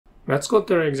Let's go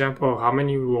through an example of how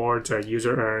many rewards a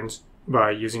user earns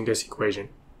by using this equation.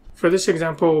 For this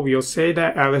example, we'll say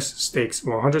that Alice stakes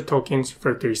 100 tokens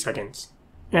for 3 seconds.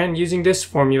 And using this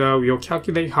formula, we'll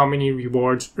calculate how many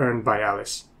rewards earned by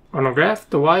Alice. On a graph,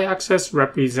 the y-axis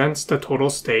represents the total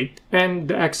staked, and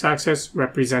the x-axis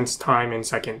represents time in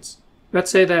seconds.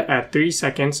 Let's say that at 3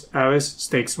 seconds, Alice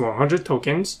stakes 100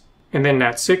 tokens, and then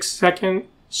at 6 seconds,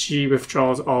 she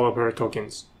withdraws all of her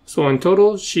tokens. So in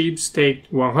total, she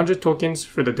staked 100 tokens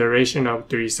for the duration of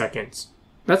 3 seconds.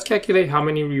 Let's calculate how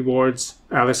many rewards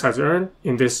Alice has earned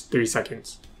in this 3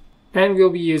 seconds. And we'll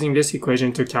be using this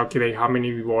equation to calculate how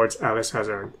many rewards Alice has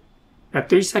earned. At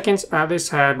 3 seconds, Alice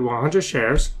had 100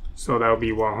 shares, so that will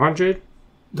be 100.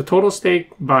 The total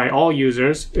stake by all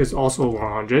users is also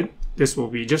 100. This will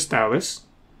be just Alice.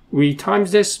 We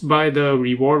times this by the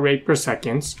reward rate per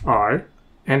seconds, R,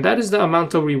 and that is the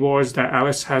amount of rewards that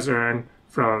Alice has earned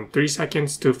from 3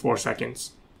 seconds to 4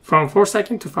 seconds. From 4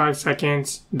 seconds to 5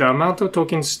 seconds, the amount of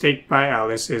tokens staked by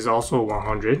Alice is also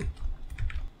 100.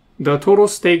 The total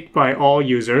staked by all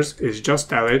users is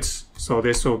just Alice, so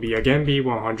this will be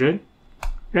 100.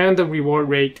 And the reward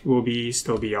rate will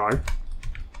still be R.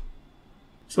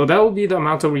 So that will be the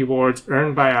amount of rewards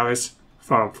earned by Alice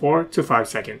from 4 to 5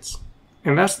 seconds.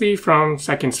 And lastly, from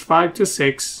seconds 5 to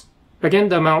 6, again,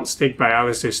 the amount staked by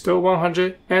Alice is still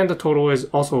 100, and the total is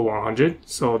also 100.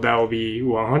 So that will be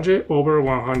 100 over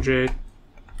 100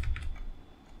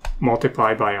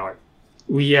 multiplied by R.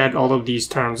 We add all of these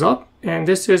terms up, and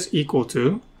this is equal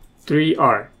to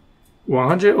 3R.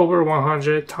 100 over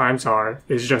 100 times R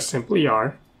is just simply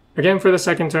R. Again, for the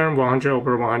second term, 100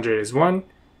 over 100 is 1.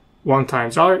 1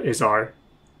 times R is R.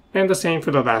 And the same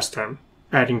for the last term.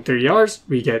 Adding 3 R's,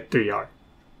 we get 3R.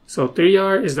 So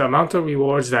 3R is the amount of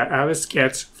rewards that Alice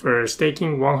gets for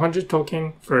staking 100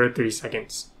 token for 3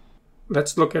 seconds.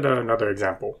 Let's look at another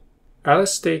example.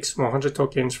 Alice stakes 100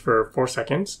 tokens for 4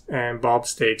 seconds, and Bob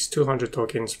stakes 200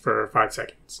 tokens for 5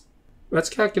 seconds. Let's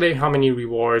calculate how many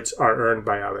rewards are earned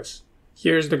by Alice.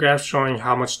 Here's the graph showing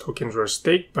how much tokens were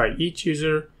staked by each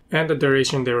user and the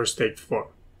duration they were staked for.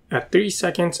 At 3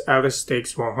 seconds, Alice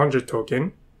stakes 100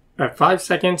 tokens. At 5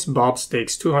 seconds, Bob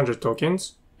stakes 200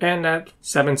 tokens. And at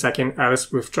 7 seconds,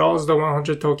 Alice withdraws the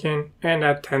 100 token. And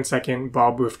at 10 seconds,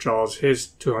 Bob withdraws his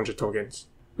 200 tokens.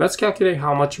 Let's calculate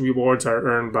how much rewards are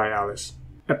earned by Alice.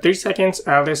 At 3 seconds,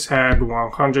 Alice had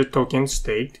 100 tokens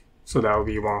staked, so that will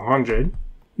be 100.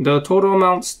 The total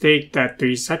amount staked at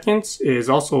 3 seconds is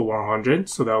also 100,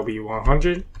 so that will be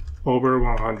 100 over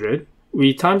 100.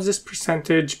 We times this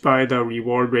percentage by the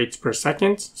reward rates per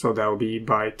second, so that will be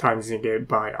by timesing it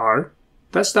by R.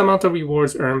 That's the amount of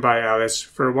rewards earned by Alice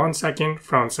for 1 second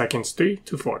from seconds 3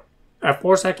 to 4. At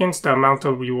 4 seconds, the amount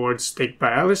of rewards staked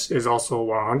by Alice is also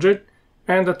 100,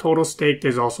 and the total staked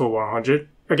is also 100.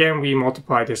 Again, we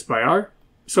multiply this by R.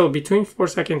 So between 4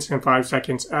 seconds and 5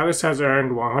 seconds, Alice has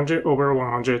earned 100 over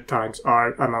 100 times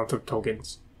R amount of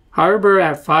tokens. However,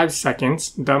 at 5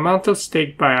 seconds, the amount of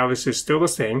staked by Alice is still the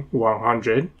same,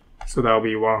 100. So that will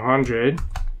be 100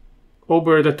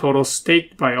 over the total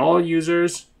staked by all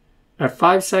users. At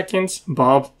 5 seconds,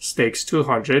 Bob stakes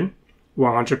 200.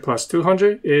 100 plus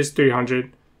 200 is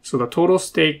 300. So the total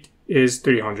staked is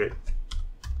 300.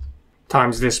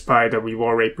 Times this by the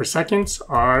reward rate per seconds,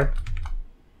 R.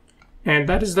 And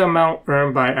that is the amount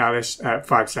earned by Alice at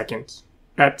 5 seconds.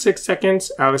 At 6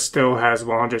 seconds, Alice still has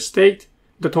 100 staked.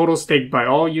 The total staked by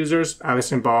all users,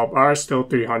 Alice and Bob, are still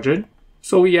 300.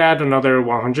 So we add another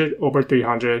 100 over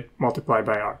 300 multiplied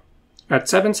by R. At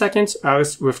 7 seconds,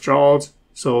 Alice withdraws,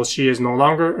 so she is no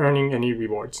longer earning any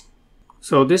rewards.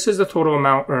 So this is the total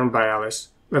amount earned by Alice.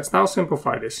 Let's now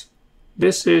simplify this.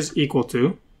 This is equal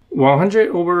to 100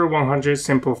 over 100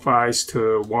 simplifies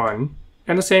to 1,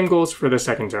 and the same goes for the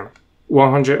second term.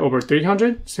 100 over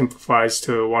 300 simplifies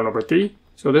to 1 over 3,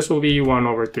 so this will be 1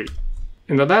 over 3.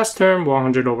 In the last term,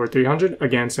 100 over 300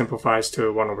 again simplifies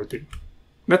to 1 over 3.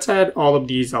 Let's add all of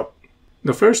these up.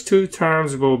 The first two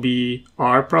terms will be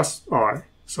R plus R,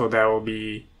 so that will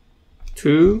be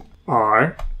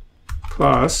 2R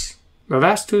plus, the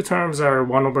last two terms are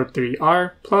 1 over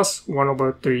 3R plus 1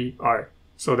 over 3R.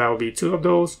 So that will be 2 of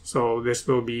those, so this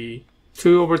will be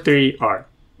 2 over 3R.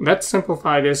 Let's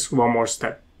simplify this one more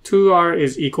step. 2R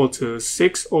is equal to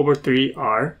 6 over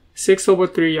 3R. 6 over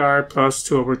 3R plus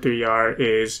 2 over 3R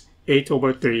is 8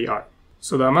 over 3R.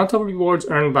 So the amount of rewards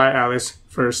earned by Alice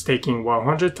for staking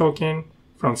 100 token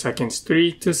from seconds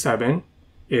 3 to 7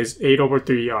 is 8 over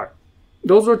 3R.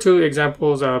 Those were two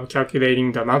examples of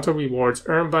calculating the amount of rewards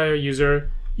earned by a user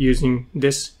using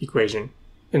this equation.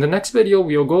 In the next video,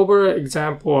 we'll go over an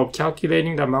example of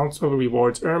calculating the amounts of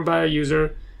rewards earned by a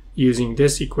user using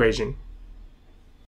this equation.